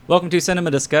Welcome to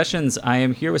Cinema Discussions. I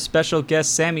am here with special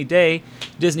guest Sammy Day,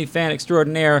 Disney fan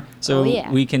extraordinaire, so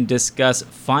we can discuss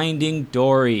Finding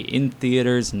Dory in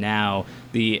theaters now,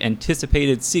 the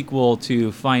anticipated sequel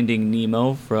to Finding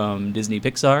Nemo from Disney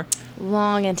Pixar.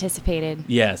 Long anticipated.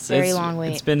 Yes. Very long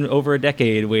wait. It's been over a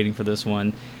decade waiting for this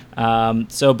one.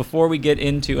 So before we get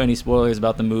into any spoilers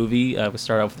about the movie, we'll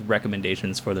start off with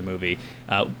recommendations for the movie.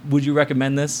 Would you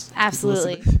recommend this?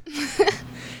 Absolutely.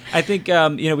 I think,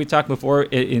 we talked before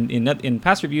in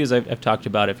past reviews, I've talked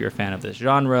about if you're a fan of this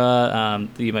genre,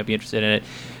 you might be interested in it.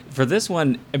 For this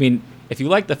one, I mean, if you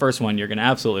like the first one, you're going to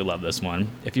absolutely love this one.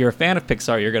 If you're a fan of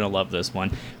Pixar, you're going to love this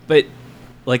one. But,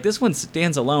 like, this one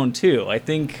stands alone, too. I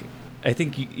think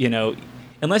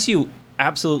unless you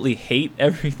absolutely hate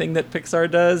everything that Pixar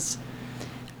does,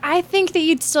 I think that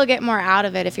you'd still get more out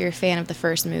of it if you're a fan of the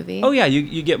first movie. Oh yeah,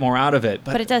 you get more out of it,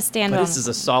 but it does stand. But this is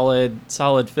a solid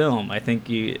film. I think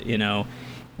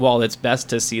while it's best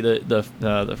to see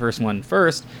the first one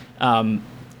first, I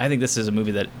think this is a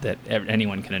movie that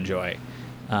anyone can enjoy.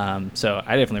 So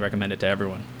I definitely recommend it to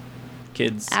everyone,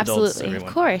 kids, adults, everyone.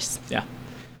 Of course. Yeah.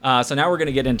 So now we're going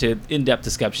to get into in-depth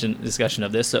discussion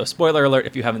of this. So spoiler alert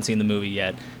if you haven't seen the movie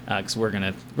yet, because we're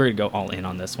gonna go all in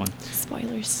on this one.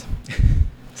 Spoilers.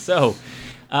 So,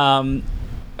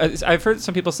 I've heard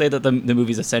some people say that the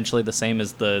movie's essentially the same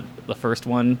as the first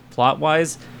one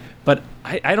plot-wise, but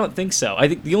I don't think so. I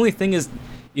think the only thing is,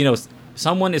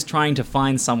 someone is trying to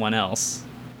find someone else,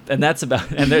 and that's about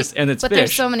it's but fish.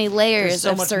 There's so many layers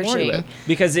so of searching.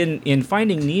 Because in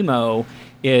Finding Nemo,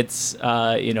 it's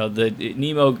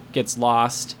Nemo gets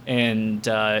lost and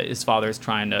his father's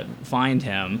trying to find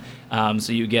him.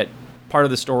 So you get part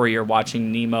of the story. You're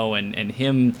watching Nemo and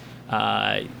him.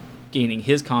 Gaining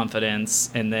his confidence,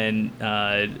 and then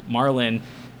Marlin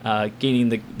gaining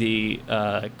the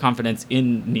confidence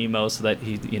in Nemo, so that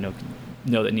he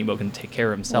know that Nemo can take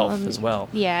care of himself as well.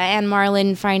 Yeah, and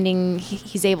Marlin finding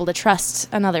he's able to trust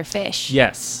another fish.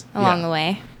 Yes, along the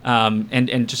way.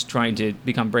 And just trying to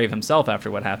become brave himself after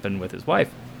what happened with his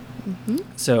wife. Mm-hmm.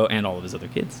 So, and all of his other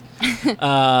kids.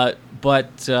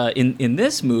 But in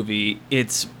this movie,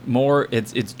 it's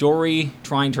Dory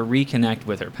trying to reconnect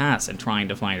with her past and trying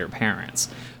to find her parents.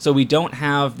 So we don't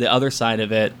have the other side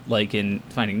of it, like in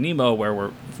Finding Nemo, where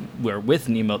we're with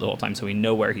Nemo the whole time, so we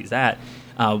know where he's at.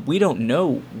 We don't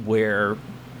know where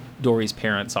Dory's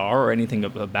parents are or anything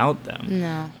about them.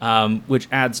 No. Which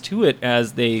adds to it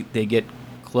as they get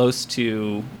close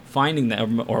to finding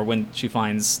them, or when she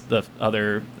finds the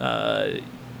other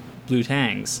blue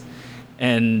tangs,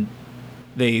 and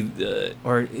they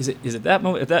or is it that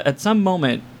moment? At some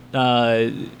moment,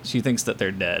 she thinks that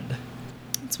they're dead.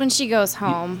 It's when she goes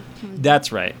home.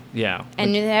 That's right. Yeah.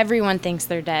 And everyone thinks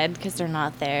they're dead because they're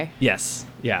not there. Yes.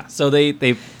 Yeah. So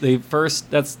they first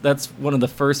that's one of the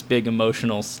first big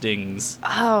emotional stings.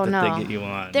 Oh no. They get you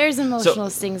on. There's emotional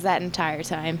stings that entire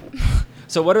time.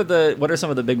 So what are some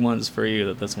of the big ones for you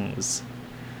that this one was?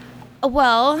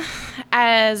 Well,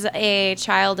 as a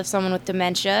child of someone with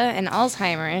dementia and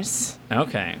Alzheimer's,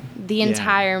 okay, the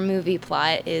entire movie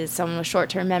plot is someone with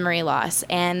short-term memory loss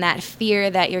and that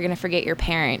fear that you're going to forget your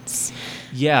parents.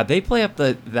 Yeah, they play up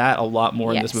that a lot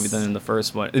more in this movie than in the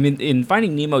first one. I mean, in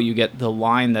Finding Nemo, you get the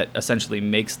line that essentially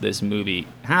makes this movie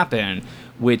happen,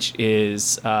 which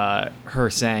is her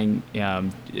saying,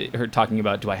 her talking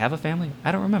about, "Do I have a family?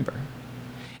 I don't remember."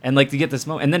 And like to get this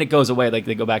moment, and then it goes away. Like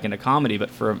they go back into comedy,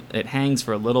 but it hangs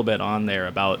for a little bit on there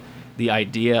about the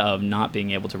idea of not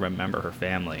being able to remember her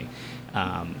family.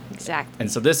 Exactly.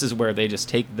 And so this is where they just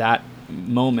take that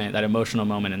moment, that emotional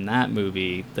moment in that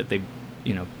movie that they,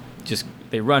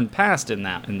 they run past in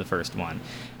the first one.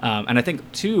 And I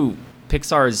think too,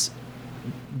 Pixar's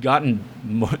gotten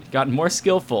more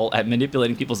skillful at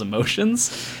manipulating people's emotions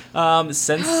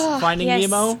since Finding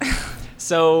Nemo.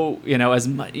 So, as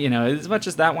much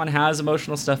as that one has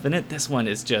emotional stuff in it, this one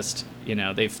is just,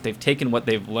 they've taken what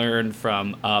they've learned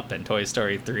from Up and Toy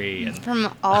Story 3 and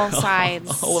from all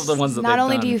sides. All of the ones that not they've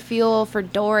only done. do you feel for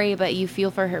Dory, but you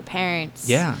feel for her parents.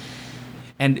 Yeah.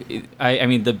 And I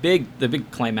mean the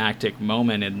big climactic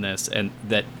moment in this, and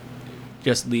that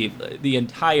just leave the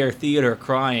entire theater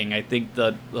crying. I think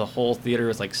the whole theater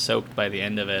was like soaked by the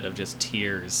end of it, of just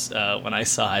tears when I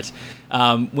saw it.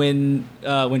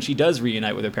 When she does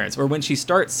reunite with her parents, or when she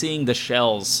starts seeing the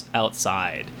shells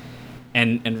outside,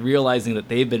 and realizing that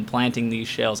they've been planting these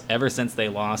shells ever since they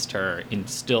lost her, and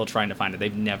still trying to find her.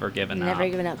 They've never given up. Never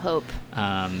given up hope.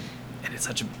 And it's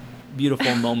such a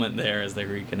beautiful moment there as they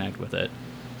reconnect with it.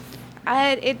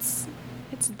 It's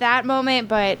that moment,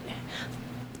 but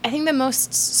I think the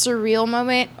most surreal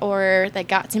moment, or that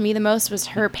got to me the most, was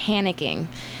her panicking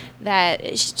that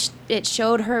it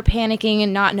showed her panicking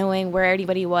and not knowing where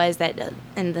anybody was,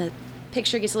 and the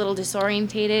picture gets a little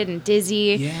disorientated and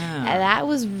dizzy. Yeah. And that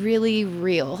was really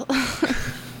real.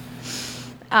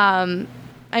 I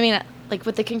mean, like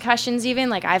with the concussions even,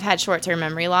 like I've had short-term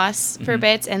memory loss for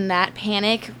bits, and that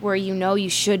panic where you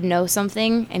should know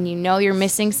something and you're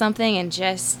missing something and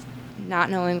just not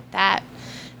knowing that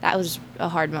was a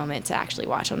hard moment to actually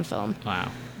watch on film.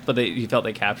 Wow. But you felt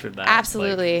they captured that.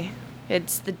 Absolutely. Like,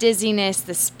 it's the dizziness,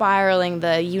 the spiraling,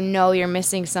 you're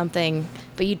missing something,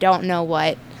 but you don't know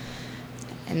what.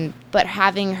 But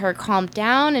having her calm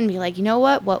down and be like, you know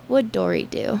what would Dory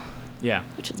do? Yeah.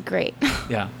 Which was great.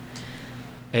 Yeah.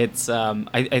 It's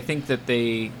I think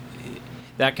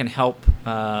that can help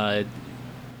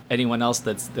anyone else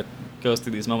that goes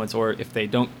through these moments, or if they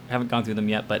haven't gone through them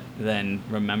yet, but then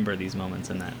remember these moments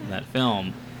in that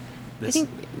film. I think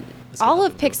all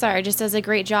of Pixar just does a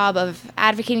great job of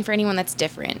advocating for anyone that's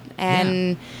different.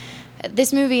 And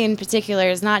this movie in particular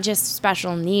is not just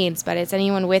special needs, but it's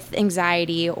anyone with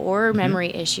anxiety or memory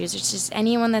issues. It's just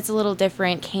anyone that's a little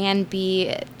different can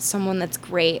be someone that's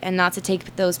great, and not to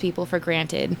take those people for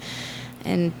granted.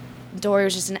 And Dory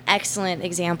was just an excellent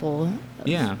example.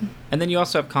 Yeah. And then you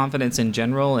also have confidence in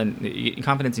general, and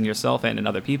confidence in yourself and in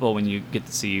other people when you get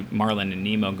to see Marlin and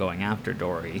Nemo going after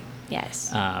Dory.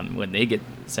 Yes. When they get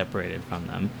separated from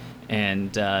them.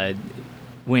 And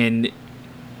when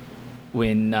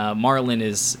Marlin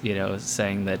is,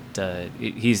 saying that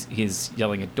he's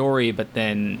yelling at Dory, but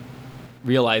then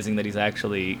realizing that he's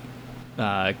actually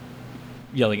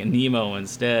yelling at Nemo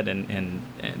instead, and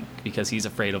because he's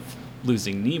afraid of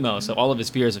losing Nemo. So all of his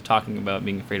fears of talking about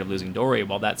being afraid of losing Dory,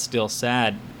 while that's still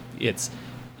sad, it's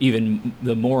even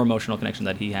the more emotional connection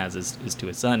that he has is to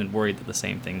his son, and worried that the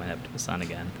same thing might happen to his son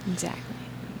again. Exactly.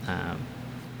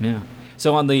 Yeah.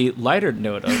 So on the lighter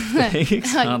note of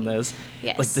things on this,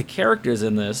 yes. like the characters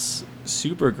in this,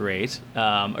 super great.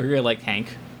 I really like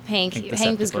Hank. Hank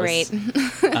was great.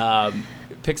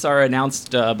 Pixar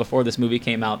announced before this movie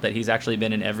came out that he's actually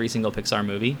been in every single Pixar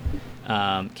movie,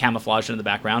 camouflaged in the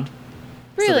background.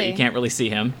 Really? So that you can't really see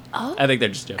him. Oh. I think they're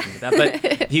just joking with that.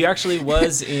 But he actually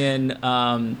was in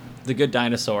The Good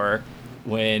Dinosaur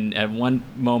at one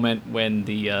moment when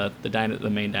the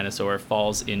main dinosaur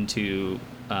falls into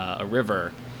a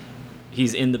river.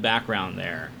 He's in the background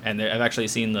there, and I've actually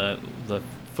seen the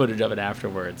footage of it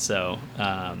afterwards. So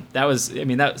since that was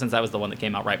the one that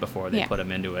came out right before they put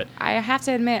him into it. I have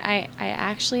to admit, I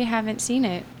actually haven't seen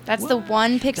it. That's the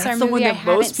one Pixar movie I haven't seen. That's the one that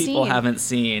most people haven't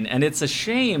seen, and it's a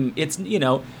shame.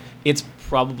 It's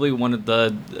probably one of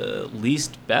the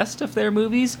least best of their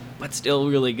movies, but still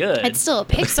really good. It's still a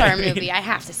Pixar movie. I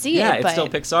have to see it. Yeah, it's still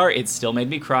Pixar. It still made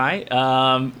me cry.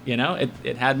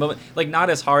 It had moments, like,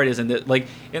 not as hard as in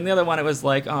the other one. It was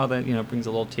like, oh, that brings a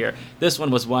little tear. This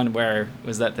one was one where it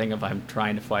was that thing of I'm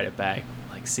trying to fight it back,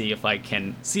 like see if I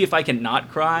can not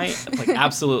cry. Like,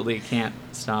 absolutely can't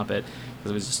stop it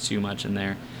because it was just too much in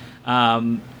there.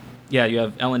 Yeah, you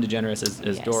have Ellen DeGeneres as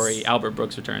yes. Dory. Albert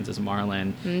Brooks returns as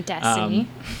Marlin. Destiny.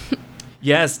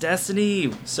 Yes,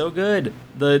 Destiny, so good.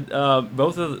 The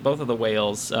both of the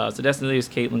whales. So Destiny is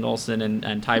Caitlin Olsen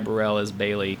and Ty Burrell as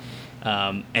Bailey,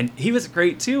 and he was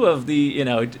great too. Of the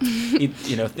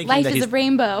thinking life that is a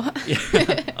rainbow.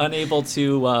 Unable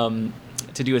to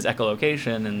do his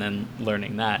echolocation, and then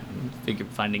learning that and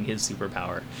finding his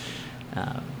superpower.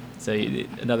 So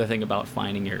another thing about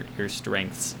finding your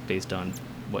strengths based on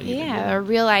what you or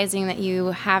realizing that you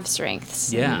have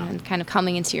strengths and kind of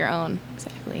coming into your own.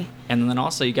 Exactly. And then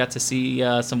also you got to see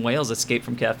some whales escape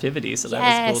from captivity, so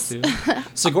that was cool too.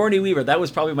 Sigourney Weaver, that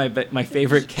was probably my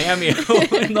favorite cameo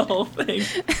in the whole thing,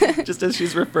 just as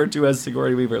she's referred to as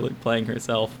Sigourney Weaver, like playing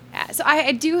herself. Yeah, so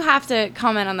I do have to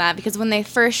comment on that, because when they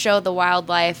first showed the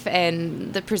wildlife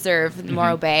and the preserve in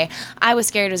Morro Bay, I was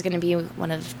scared it was going to be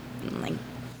one of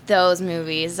those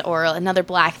movies or another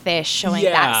Blackfish showing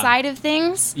that side of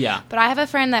things. Yeah. But I have a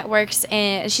friend that works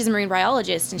she's a marine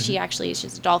biologist, and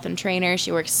she's a dolphin trainer.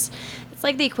 She works, it's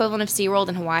like the equivalent of SeaWorld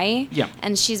in Hawaii. Yeah.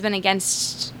 And she's been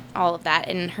against all of that.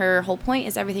 And her whole point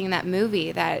is everything in that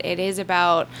movie, that it is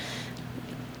about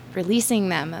releasing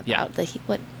them, about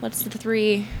what's the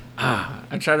three...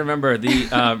 I'm trying to remember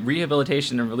the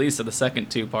rehabilitation and release of the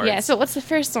second two parts. Yeah, so what's the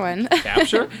first one?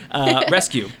 Capture?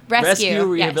 Rescue. Rescue,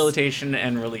 rehabilitation,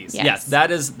 and release. Yes,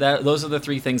 those are the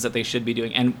three things that they should be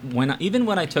doing. And when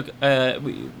I took,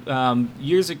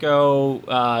 years ago,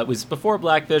 it was before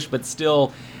Blackfish, but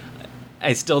still...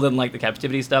 I still didn't like the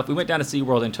captivity stuff. We went down to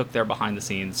SeaWorld and took their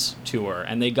behind-the-scenes tour,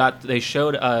 and they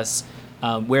showed us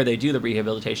where they do the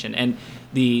rehabilitation, and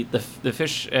the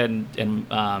fish and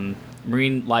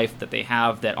marine life that they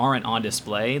have that aren't on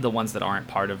display, the ones that aren't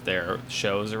part of their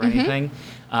shows or anything.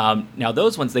 Now,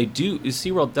 those ones, they do,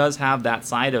 SeaWorld does have that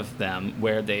side of them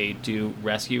where they do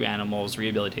rescue animals,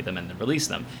 rehabilitate them, and then release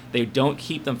them. They don't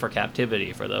keep them for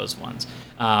captivity for those ones.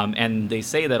 And they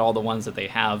say that all the ones that they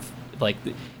have, like,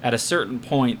 at a certain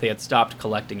point, they had stopped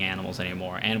collecting animals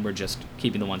anymore and were just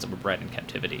keeping the ones that were bred in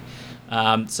captivity.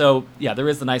 So, yeah, there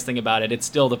is the nice thing about it. It's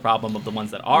still the problem of the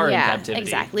ones that are in captivity. Yeah,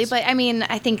 exactly. But, I mean,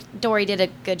 I think Dory did a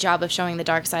good job of showing the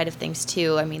dark side of things,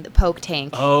 too. I mean, the poke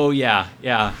tank. Oh, yeah.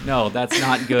 No, that's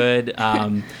not good.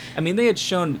 I mean, they had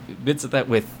shown bits of that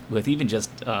with even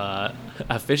just a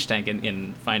fish tank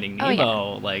in Finding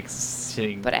Nemo, like,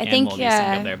 sitting but I think,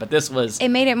 there. But this was... It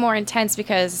made it more intense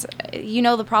because,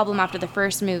 the problem after the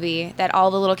first movie, that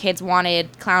all the little kids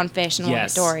wanted clownfish and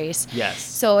wanted Dories. Yes.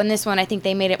 So in this one, I think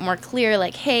they made it more clear,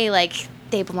 like, hey, like,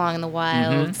 they belong in the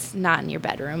wild, not in your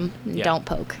bedroom. Yeah. Don't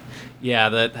poke. Yeah,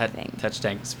 that touch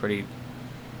tank is pretty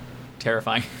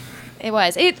terrifying. It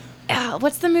was.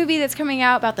 What's the movie that's coming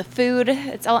out about the food?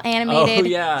 It's all animated. Oh,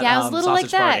 yeah. Yeah, it was a little like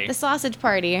that. Party. The Sausage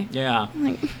Party. Yeah.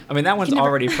 Like, I mean, that one's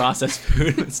already processed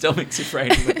food. It still makes you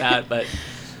frightened with that, but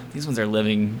these ones are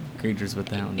living creatures with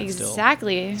that one.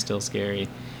 Exactly. Still scary.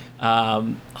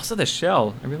 Also, the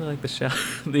shell. I really like the shell.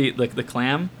 the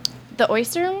clam. The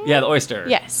oyster one? Yeah, the oyster.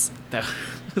 Yes. That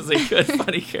was a good,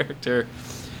 funny character.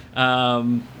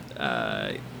 Can't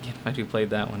find who played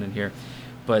that one in here.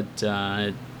 But...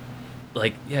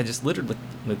 just littered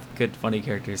with good, funny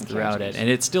characters throughout it. And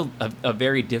it's still a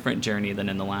very different journey than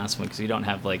in the last one, because you don't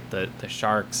have, like, the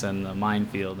sharks and the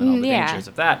minefield and all the dangers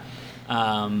of that.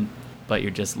 But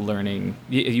you're just learning.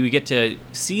 You get to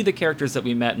see the characters that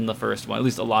we met in the first one, at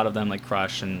least a lot of them, like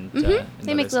Crush and...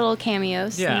 they make little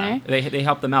cameos in there. They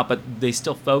help them out, but they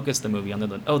still focus the movie on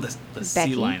the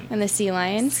sea lion. And the sea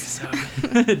lions. So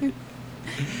good.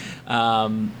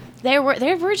 There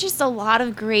were just a lot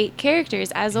of great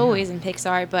characters, as always in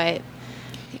Pixar, but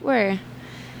they were.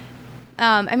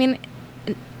 I mean,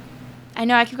 I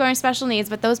know I keep going special needs,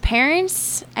 but those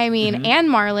parents, I mean, and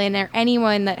Marlin, or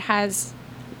anyone that has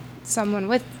someone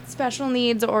with special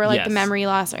needs or like the memory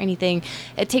loss or anything,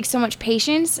 it takes so much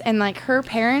patience, and like her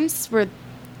parents were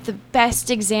the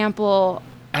best example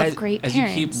of great parents.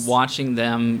 As you keep watching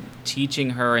them,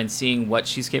 teaching her and seeing what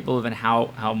she's capable of and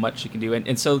how much she can do.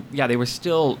 And so, yeah, they were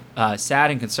still sad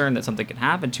and concerned that something could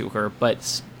happen to her,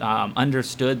 but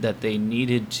understood that they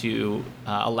needed to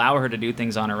allow her to do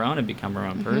things on her own and become her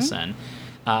own person,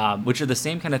 which are the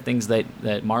same kind of things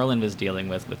that Marlin was dealing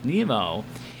with Nemo.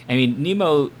 I mean,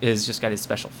 Nemo has just got his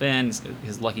special fin,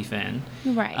 his lucky fin.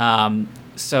 Right.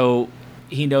 So...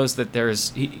 he knows that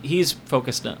he's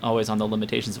focused always on the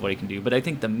limitations of what he can do. But I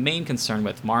think the main concern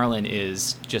with Marlin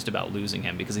is just about losing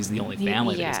him, because he's the only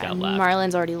family that he's got left.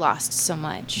 Marlin's already lost so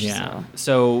much. Yeah.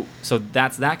 So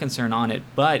that's that concern on it,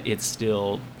 but it's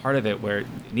still part of it where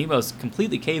Nemo's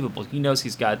completely capable. He knows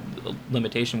he's got a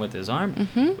limitation with his arm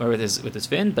or with his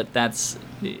fin, but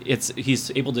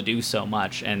he's able to do so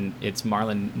much, and it's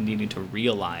Marlin needing to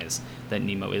realize that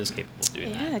Nemo is capable of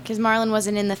doing that. Yeah, because Marlin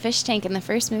wasn't in the fish tank in the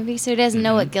first movie, so he doesn't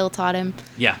know what Gil taught him.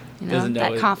 Yeah, doesn't know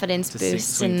that confidence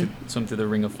boost swim through the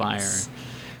ring of fire.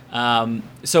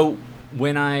 So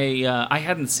when I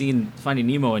hadn't seen Finding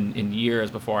Nemo in years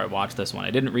before I watched this one.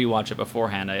 I didn't rewatch it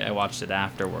beforehand. I watched it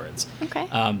afterwards. Okay.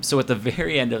 So at the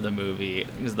very end of the movie,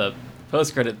 it was the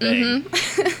post-credit thing.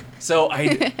 So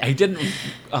I didn't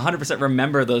 100%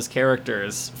 remember those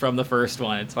characters from the first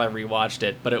one until I rewatched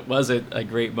it, but it was a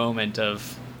great moment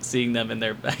of seeing them in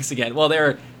their bags again. Well,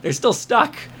 they're still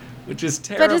stuck, which is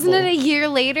terrible. But isn't it a year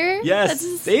later?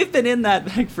 Yes, they've been in that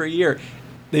bag for a year.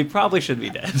 They probably should be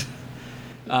dead.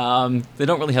 They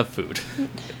don't really have food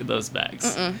in those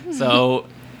bags. So,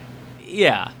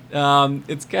 yeah,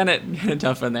 it's kind of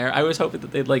tough in there. I was hoping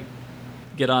that they'd like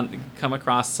come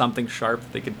across something sharp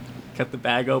that they could cut the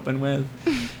bag open with.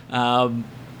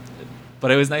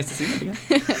 But it was nice to see them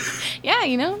again.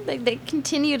 Yeah, they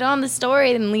continued on the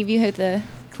story and leave you with a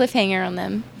cliffhanger on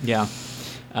them. Yeah.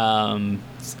 So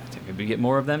maybe get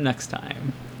more of them next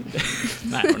time.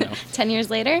 I don't know. 10 years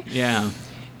later? Yeah.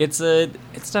 It's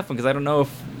tough because I don't know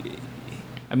if...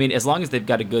 I mean, as long as they've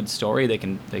got a good story, they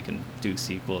can do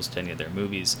sequels to any of their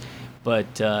movies.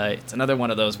 But it's another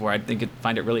one of those where I think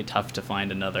find it really tough to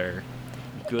find another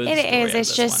good story. It is.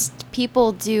 It's just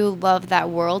people do love that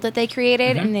world that they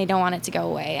created, and they don't want it to go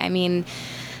away. I mean,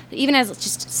 even as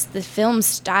just the film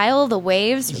style, the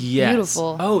waves are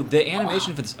beautiful. Oh, the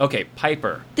animation for this. Okay,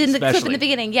 Piper. The clip in especially. the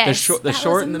beginning, yes. The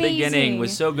short in the beginning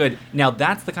was so good. Now,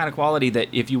 that's the kind of quality that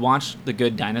if you watch The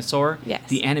Good Dinosaur, Yes.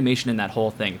 the animation in that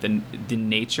whole thing, the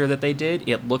nature that they did,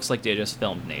 it looks like they just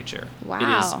filmed nature.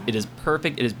 Wow. It is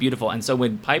perfect. It is beautiful. And so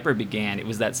when Piper began, it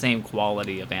was that same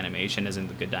quality of animation as in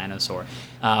The Good Dinosaur.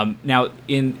 Now,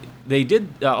 they did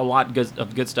a lot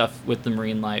of good stuff with the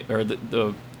marine life, or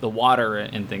the water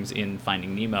and things in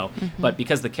Finding Nemo, but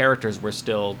because the characters were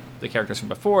still the characters from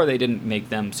before, they didn't make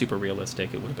them super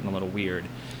realistic. It would have been a little weird.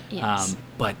 Yes.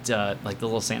 But like the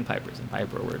little sandpipers in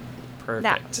Piper were perfect.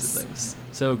 That That's- was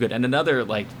so good. And another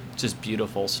like just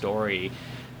beautiful story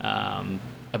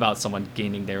about someone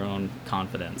gaining their own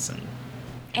confidence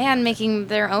And making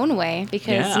their own way,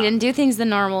 because Yeah. he didn't do things the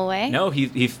normal way. No, he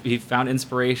found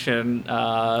inspiration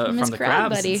from his the crab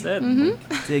crabs buddy. instead.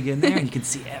 Mhm. Dig in there and you can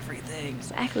see everything.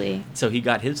 Exactly. So he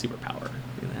got his superpower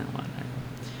in that one.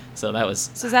 So that was.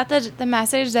 So is that the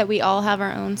message, that we all have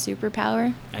our own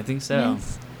superpower? I think so.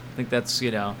 Yes. I think that's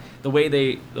the way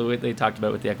they talked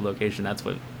about with the echolocation. That's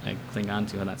what I cling on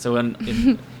to on that. So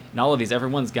in all of these,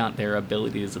 everyone's got their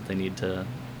abilities that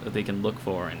they can look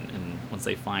for, and once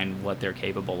they find what they're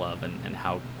capable of and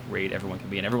how great everyone can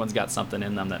be, and everyone's got something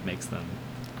in them that makes them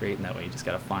great in that way. You just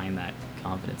got to find that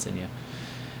confidence in you.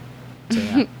 So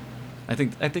yeah, I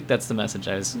think that's the message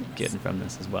I was getting from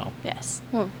this as well. Yes.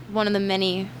 Well, one of the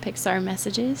many Pixar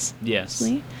messages. Yes.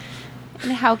 And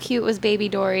how cute was Baby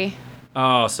Dory?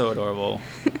 Oh, so adorable.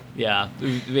 Yeah,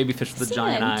 the baby fish with the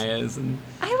giant Sand. eyes and.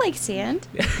 I like sand.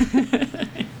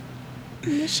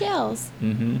 And the shells.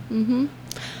 Mm-hmm. Mm-hmm.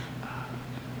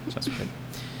 That's good.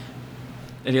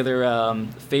 Any other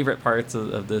favorite parts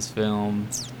of this film?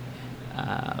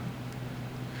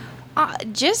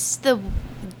 Just the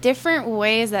different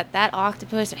ways that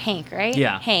octopus, Hank, right?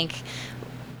 Yeah. Hank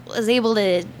was able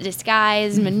to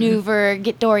disguise, maneuver,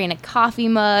 get Dory in a coffee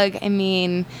mug. I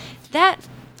mean, that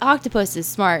octopus is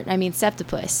smart. I mean,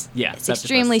 Septopus. Yeah, It's Septopus.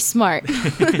 extremely smart.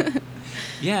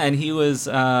 Yeah, and he was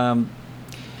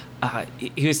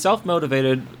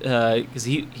self-motivated because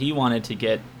he wanted to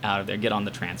get out of there, get on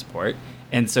the transport,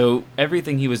 and so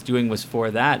everything he was doing was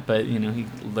for that. But he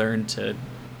learned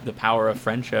the power of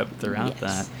friendship throughout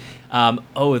Yes. that.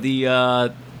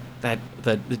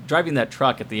 The driving that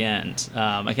truck at the end.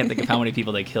 I can't think of how many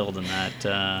people they killed in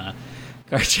that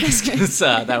car chase, 'cause,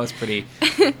 that was pretty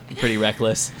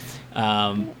reckless.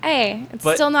 Hey, it's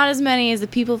But- still not as many as the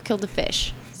people who've killed the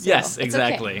fish. So Yes, it's okay.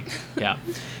 exactly. Yeah.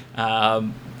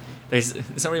 There's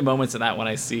so many moments in that when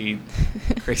I see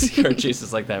crazy car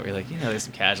chases like that, where you're like, there's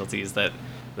some casualties that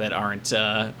aren't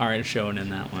shown in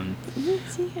that one.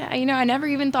 Yeah, I never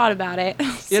even thought about it.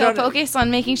 You So know, focused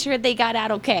on making sure they got out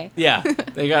okay. Yeah,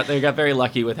 they got very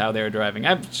lucky with how they were driving.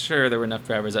 I'm sure there were enough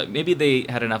drivers. Maybe they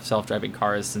had enough self-driving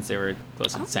cars since they were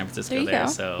close to San Francisco there you go.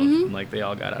 so Mhm. like they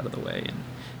all got out of the way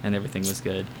and everything was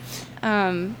good.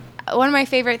 One of my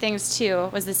favorite things too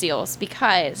was the seals,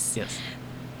 because Yes.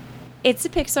 it's a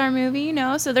Pixar movie,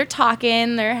 so they're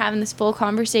talking, they're having this full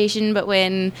conversation, but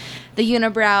when the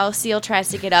unibrow seal tries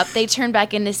to get up, they turn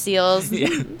back into seals. Yeah.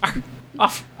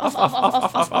 Off.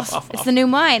 It's the new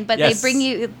mind, but Yes. they bring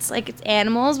you, it's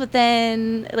animals, but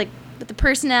then like with the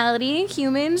personality,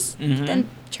 humans, Mhm. then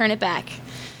turn it back.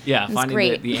 Yeah, It's finding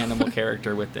great. the animal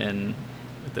character within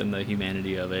the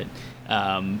humanity of it.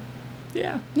 Yeah.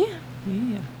 Yeah.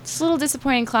 Yeah. It's a little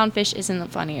disappointing Clownfish isn't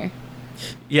funnier.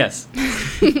 Yes.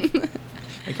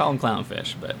 They call him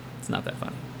clownfish, but it's not that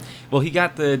funny. Well, he's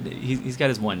got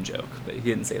his one joke, but he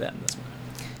didn't say that in this one.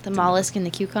 The mollusk and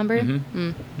the cucumber? Mhm.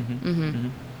 Mm. Mm-hmm. Mm-hmm.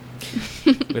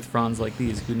 Mm-hmm. With fronds like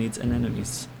these, who needs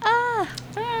anemones?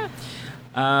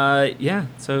 Yeah.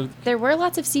 So There were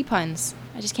lots of sea puns.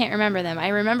 I just can't remember them. I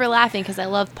remember laughing because I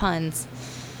love puns.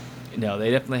 no,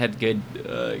 they definitely had good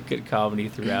comedy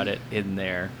throughout it in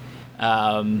there.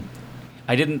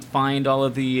 I didn't find all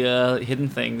of the hidden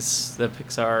things, the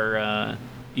Pixar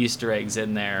Easter eggs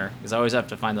in there, because I always have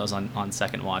to find those on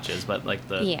second watches. But like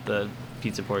the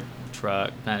Pizza Port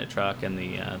truck, Planet truck, and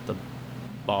the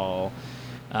ball.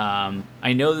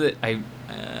 I know that I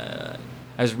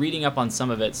was reading up on some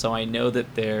of it, so I know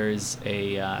that there's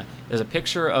a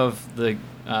picture of the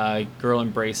girl in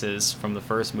braces from the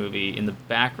first movie in the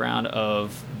background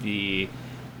of the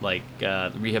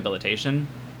rehabilitation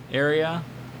area,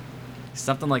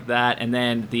 something like that. And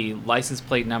then the license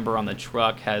plate number on the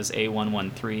truck has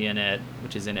A113 in it,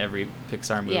 which is in every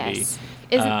Pixar movie. Yes.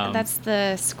 That's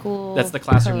the school That's the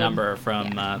classroom code. number from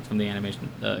the animation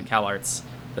CalArts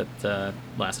that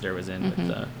Lasseter was in with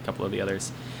a couple of the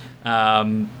others.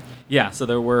 So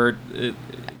there were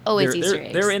Always Easter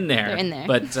eggs. They're in there. They're in there.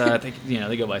 But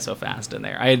they go by so fast in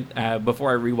there.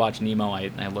 Before I rewatched Nemo,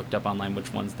 I looked up online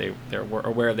which ones they were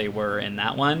or where they were in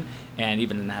that one, and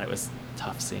even in that it was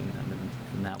tough seeing them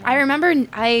in that one.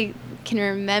 I can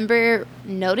remember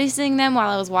noticing them while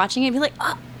I was watching it and be like,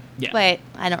 oh, yeah. But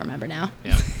I don't remember now.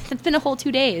 Yeah. It's been a whole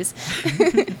 2 days.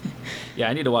 Yeah,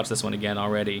 I need to watch this one again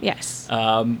already. Yes.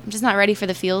 I'm just not ready for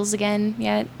the feels again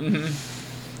yet.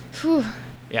 Mm-hmm. Whew.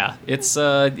 Yeah, it's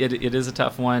it is a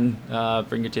tough one.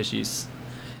 Bring your tissues.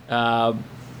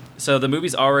 So the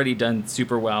movie's already done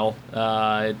super well.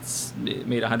 It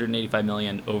made 185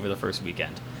 million over the first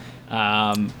weekend,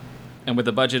 and with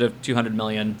a budget of 200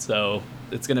 million, so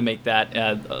it's going to make that.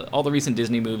 All the recent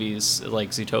Disney movies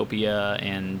like Zootopia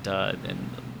and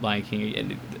Lion King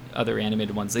and other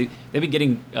animated ones, they've been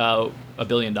getting $1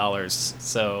 billion.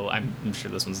 So I'm sure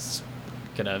this one's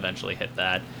going to eventually hit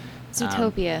that.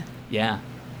 Zootopia. Yeah.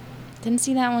 Didn't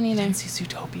see that one either. Didn't see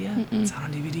Zootopia? Mm-mm. It's out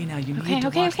on DVD now. You need to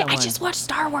watch that one. I just watched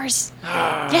Star Wars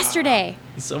yesterday.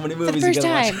 So many movies for the first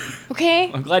time. Watch.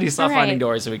 Okay? I'm glad you saw Finding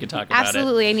Dory so we could talk about it.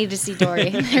 Absolutely, I need to see Dory.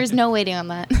 There's no waiting on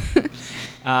that.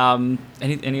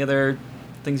 Any other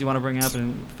things you want to bring up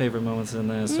and favorite moments in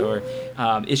this or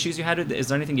issues you had? Is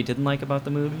there anything you didn't like about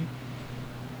the movie?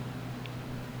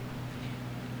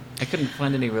 I couldn't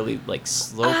find any really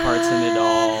slow parts in it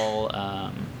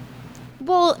all.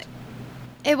 Well,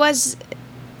 it was.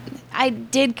 I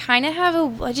did kind of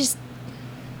have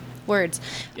words.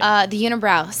 Yeah. The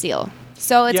unibrow seal.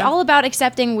 So it's all about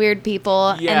accepting weird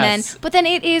people, yes. but then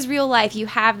it is real life. You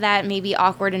have that maybe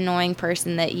awkward, annoying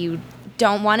person that you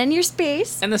don't want in your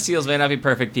space. And the seals may not be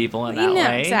perfect people in that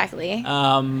way. Exactly.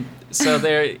 So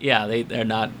they're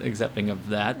not accepting of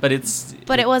that, but it's.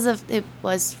 But it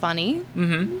was funny.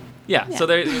 Mm-hmm. Yeah. So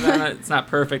it's not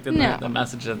perfect in the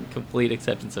message of complete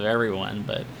acceptance of everyone,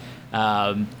 but.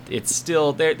 It's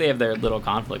still they have their little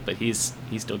conflict, but he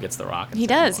still gets the rock. He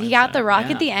does. He got the rock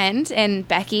at the end, and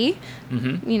Becky,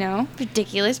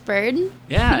 ridiculous bird.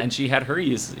 Yeah, and she had her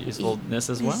usefulness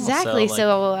as well. Exactly.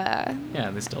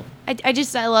 Yeah, they still.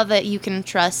 I love that you can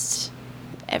trust.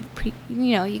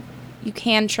 You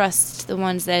can trust the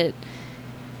ones that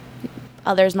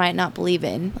others might not believe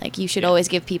in. Like you should always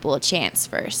give people a chance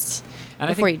first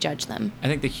before you judge them. I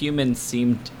think the humans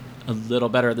seemed a little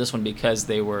better at this one because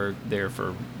they were there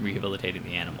for rehabilitating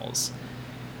the animals.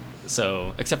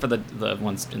 So, except for the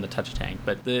ones in the touch tank,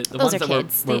 but the ones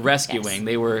that were rescuing,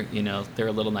 they were they're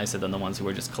a little nicer than the ones who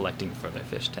were just collecting for their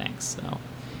fish tanks. So,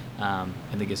 I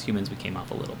think as humans we came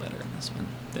off a little better in this one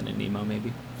than in Nemo,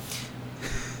 maybe.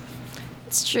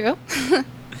 It's true. So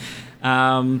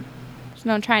I'm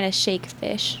trying to shake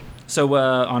fish. So,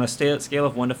 on a scale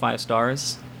of 1 to 5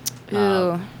 stars.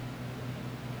 Ooh.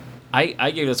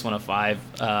 I gave this one a 5.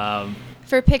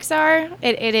 For Pixar,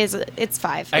 it's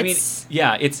 5.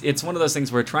 It's one of those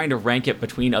things where trying to rank it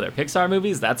between other Pixar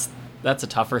movies, that's a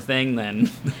tougher thing than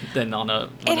on a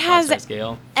 5-star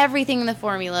scale. Everything in the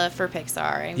formula for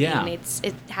Pixar. I mean,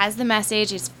 it has the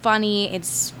message, it's funny,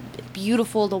 it's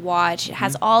beautiful to watch, it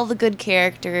has all the good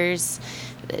characters.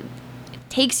 It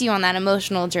takes you on that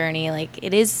emotional journey. Like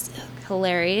it is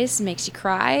hilarious, makes you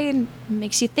cry, and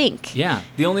makes you think. Yeah,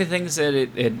 the only things that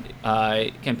it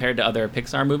compared to other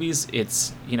Pixar movies,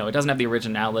 it's it doesn't have the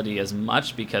originality as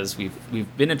much because we've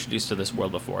been introduced to this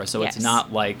world before, so it's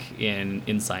not like in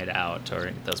Inside Out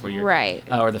or those where you're right,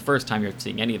 or the first time you're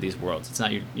seeing any of these worlds. It's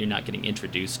not you're not getting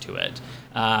introduced to it.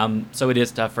 So it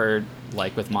is tougher,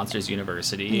 like with Monsters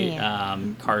University,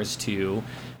 Cars 2,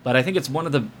 but I think it's one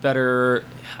of the better.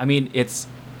 I mean,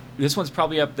 this one's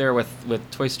probably up there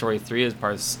with Toy Story 3 as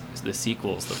far as the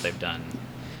sequels that they've done.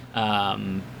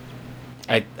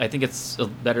 I think it's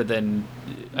better than...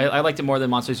 I liked it more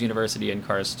than Monsters University and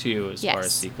Cars 2 as far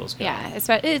as sequels go. Yeah,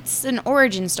 it's an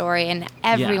origin story, and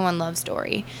everyone loves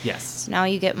Dory. Yes. So now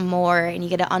you get more, and you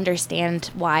get to understand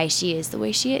why she is the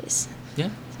way she is. Yeah.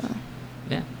 So.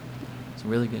 Yeah. It's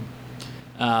really good.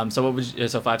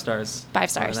 So 5 stars?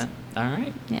 5 stars. All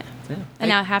right. Yeah. And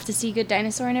now I have to see Good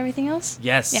Dinosaur and everything else?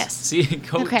 Yes. See,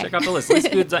 check out the list.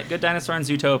 At least Good Dinosaur and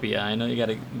Zootopia. I know you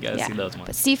gotta see those ones.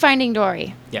 But see Finding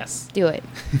Dory. Yes. Do it.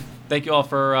 Thank you all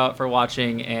for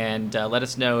watching, and let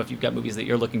us know if you've got movies that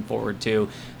you're looking forward to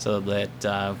so that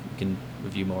we can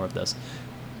review more of those.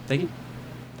 Thank you.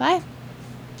 Bye.